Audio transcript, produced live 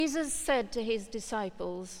Jesus said to his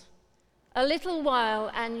disciples, "A little while,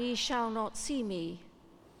 and ye shall not see me,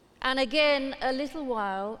 and again a little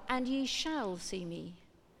while, and ye shall see me,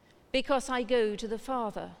 because I go to the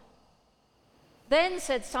Father." Then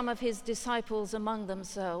said some of his disciples among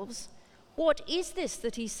themselves, "What is this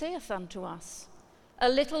that he saith unto us? A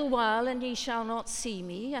little while, and ye shall not see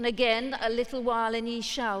me, and again a little while, and ye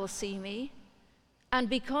shall see me, and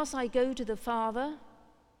because I go to the Father?"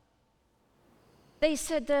 They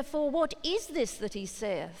said therefore, "What is this that he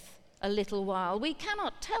saith, a little while? We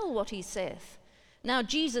cannot tell what he saith." Now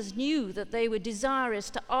Jesus knew that they were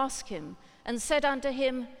desirous to ask him, and said unto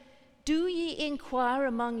him, "Do ye inquire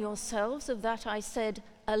among yourselves of that I said,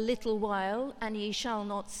 a little while, and ye shall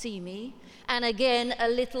not see me, and again a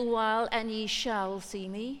little while, and ye shall see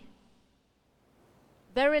me?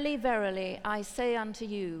 Verily, verily, I say unto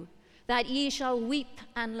you, that ye shall weep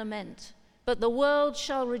and lament, but the world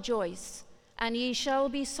shall rejoice, and ye shall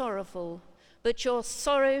be sorrowful, but your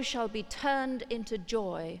sorrow shall be turned into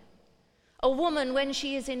joy. A woman, when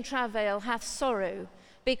she is in travail, hath sorrow,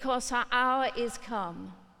 because her hour is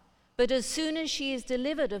come. But as soon as she is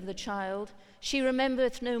delivered of the child, she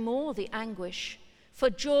remembereth no more the anguish,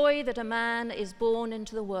 for joy that a man is born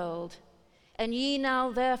into the world. And ye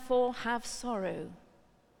now therefore have sorrow,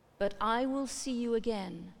 but I will see you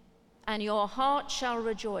again, and your heart shall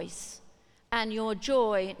rejoice, and your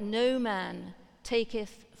joy no man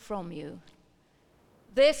taketh from you."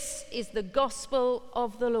 This is the gospel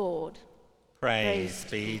of the Lord. Praise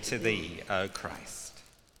be to thee, O Christ.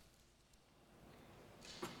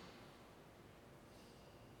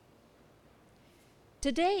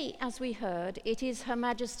 Today, as we heard, it is Her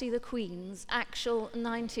Majesty the Queen's actual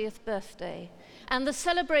 90th birthday, and the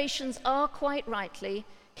celebrations are quite rightly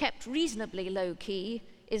kept reasonably low-key,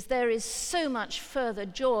 as there is so much further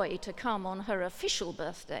joy to come on her official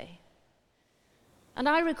birthday. And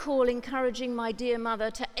I recall encouraging my dear mother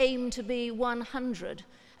to aim to be 100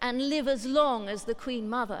 and live as long as the Queen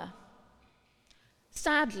Mother.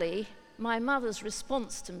 Sadly, my mother's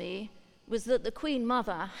response to me was that the Queen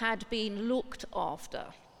Mother had been looked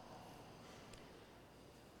after.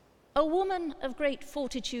 A woman of great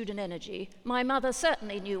fortitude and energy, my mother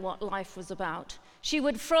certainly knew what life was about. She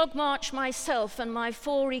would frog march myself and my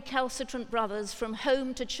 4 recalcitrant brothers from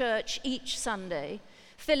home to church each Sunday,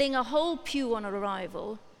 filling a whole pew on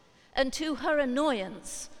arrival, and to her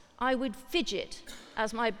annoyance, I would fidget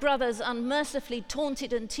as my brothers unmercifully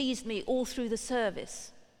taunted and teased me all through the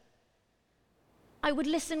service. I would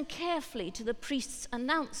listen carefully to the priest's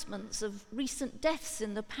announcements of recent deaths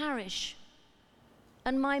in the parish,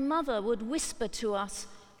 and my mother would whisper to us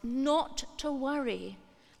not to worry,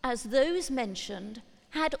 as those mentioned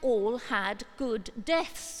had all had good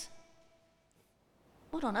deaths.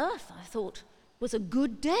 What on earth, I thought, was a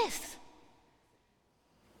good death?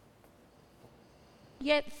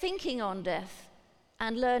 Yet thinking on death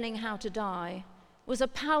and learning how to die was a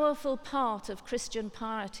powerful part of Christian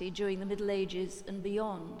piety during the Middle Ages and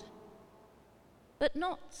beyond, but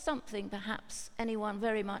not something perhaps anyone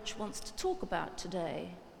very much wants to talk about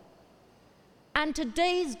today. And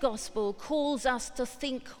today's gospel calls us to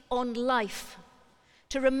think on life,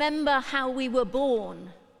 to remember how we were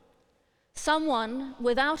born. Someone,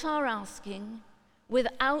 without our asking,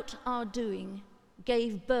 without our doing,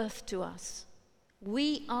 gave birth to us.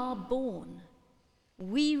 We are born.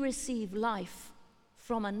 We receive life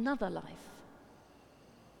from another life.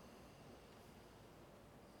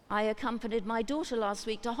 I accompanied my daughter last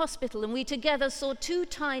week to hospital, and we together saw 2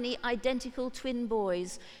 tiny identical twin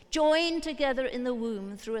boys joined together in the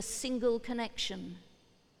womb through a single connection.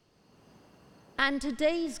 And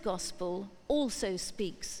today's gospel also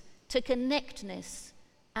speaks to connectedness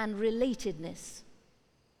and relatedness.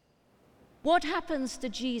 What happens to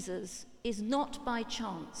Jesus is not by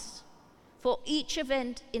chance, for each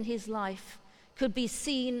event in his life could be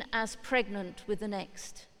seen as pregnant with the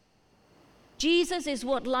next. Jesus is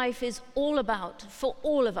what life is all about for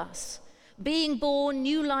all of us. Being born,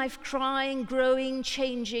 new life crying, growing,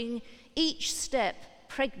 changing, each step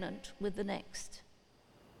pregnant with the next.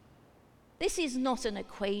 This is not an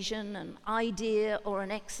equation, an idea, or an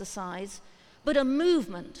exercise, but a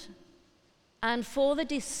movement. And for the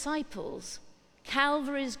disciples,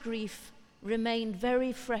 Calvary's grief remained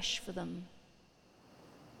very fresh for them.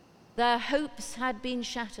 Their hopes had been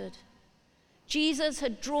shattered. Jesus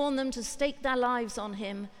had drawn them to stake their lives on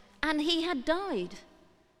him, and he had died.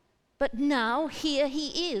 But now here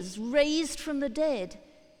he is, raised from the dead,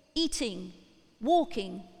 eating,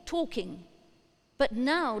 walking, talking, but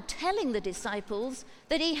now telling the disciples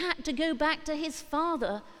that he had to go back to his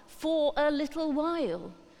Father for a little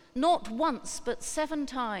while, not once but 7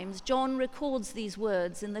 times, John records these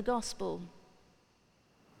words in the Gospel.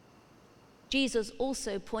 Jesus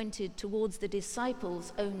also pointed towards the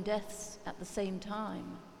disciples' own deaths at the same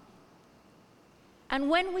time. And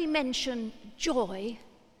when we mention joy,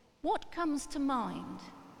 what comes to mind?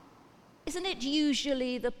 Isn't it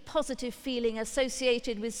usually the positive feeling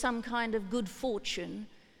associated with some kind of good fortune,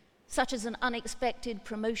 such as an unexpected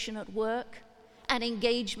promotion at work, an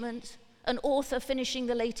engagement, an author finishing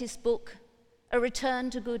the latest book, a return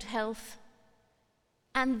to good health?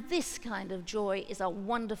 And this kind of joy is a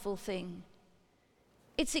wonderful thing.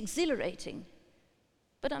 It's exhilarating,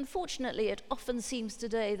 but unfortunately it often seems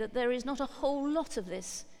today that there is not a whole lot of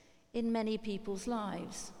this in many people's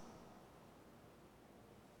lives.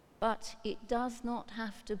 But it does not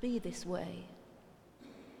have to be this way.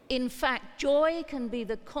 In fact, joy can be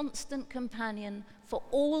the constant companion for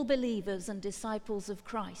all believers and disciples of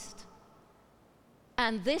Christ.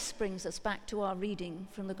 And this brings us back to our reading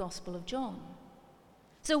from the Gospel of John.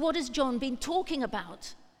 So what has John been talking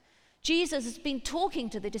about? Jesus has been talking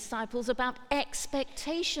to the disciples about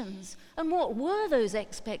expectations. And what were those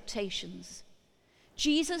expectations?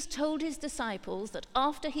 Jesus told his disciples that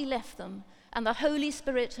after he left them and the Holy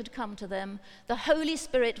Spirit had come to them, the Holy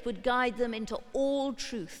Spirit would guide them into all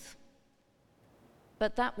truth.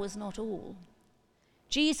 But that was not all.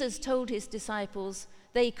 Jesus told his disciples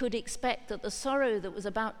they could expect that the sorrow that was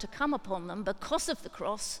about to come upon them because of the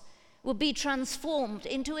cross would be transformed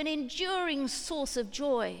into an enduring source of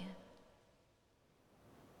joy.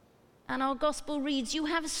 And our gospel reads, "You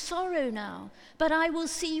have sorrow now, but I will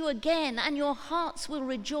see you again, and your hearts will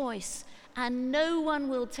rejoice, and no one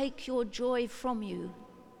will take your joy from you."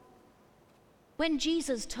 When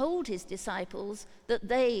Jesus told his disciples that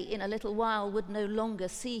they in a little while would no longer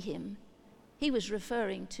see him, he was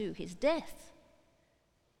referring to his death.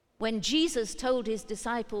 When Jesus told his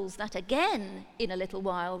disciples that again in a little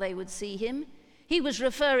while they would see him, he was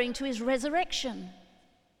referring to his resurrection.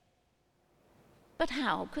 But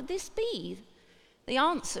how could this be? The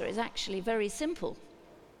answer is actually very simple.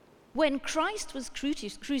 When Christ was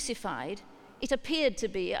crucified, it appeared to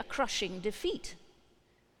be a crushing defeat.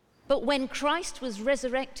 But when Christ was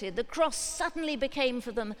resurrected, the cross suddenly became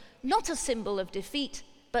for them not a symbol of defeat,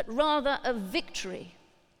 but rather of victory.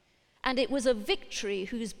 And it was a victory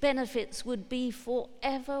whose benefits would be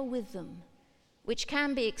forever with them, which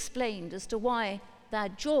can be explained as to why their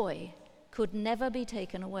joy could never be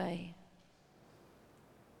taken away.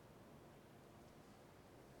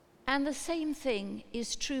 And the same thing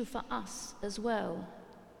is true for us as well.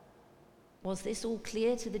 Was this all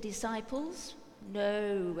clear to the disciples?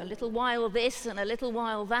 No, a little while this and a little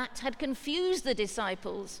while that had confused the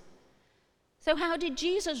disciples. So how did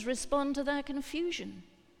Jesus respond to their confusion?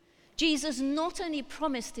 Jesus not only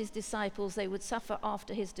promised his disciples they would suffer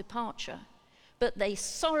after his departure, but the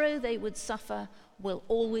sorrow they would suffer will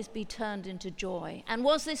always be turned into joy. And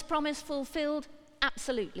was this promise fulfilled?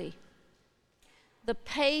 Absolutely. The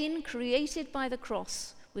pain created by the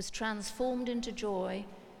cross was transformed into joy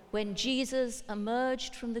when Jesus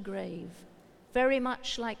emerged from the grave, very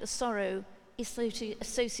much like the sorrow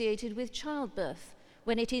associated with childbirth,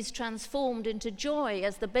 when it is transformed into joy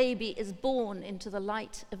as the baby is born into the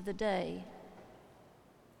light of the day.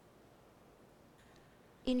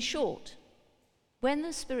 In short, when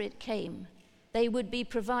the Spirit came, they would be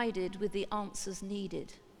provided with the answers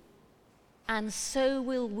needed. And so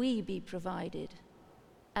will we be provided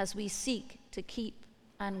as we seek to keep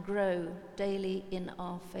and grow daily in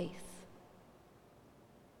our faith.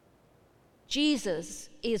 Jesus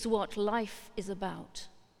is what life is about,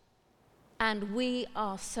 and we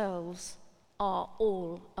ourselves are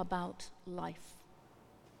all about life.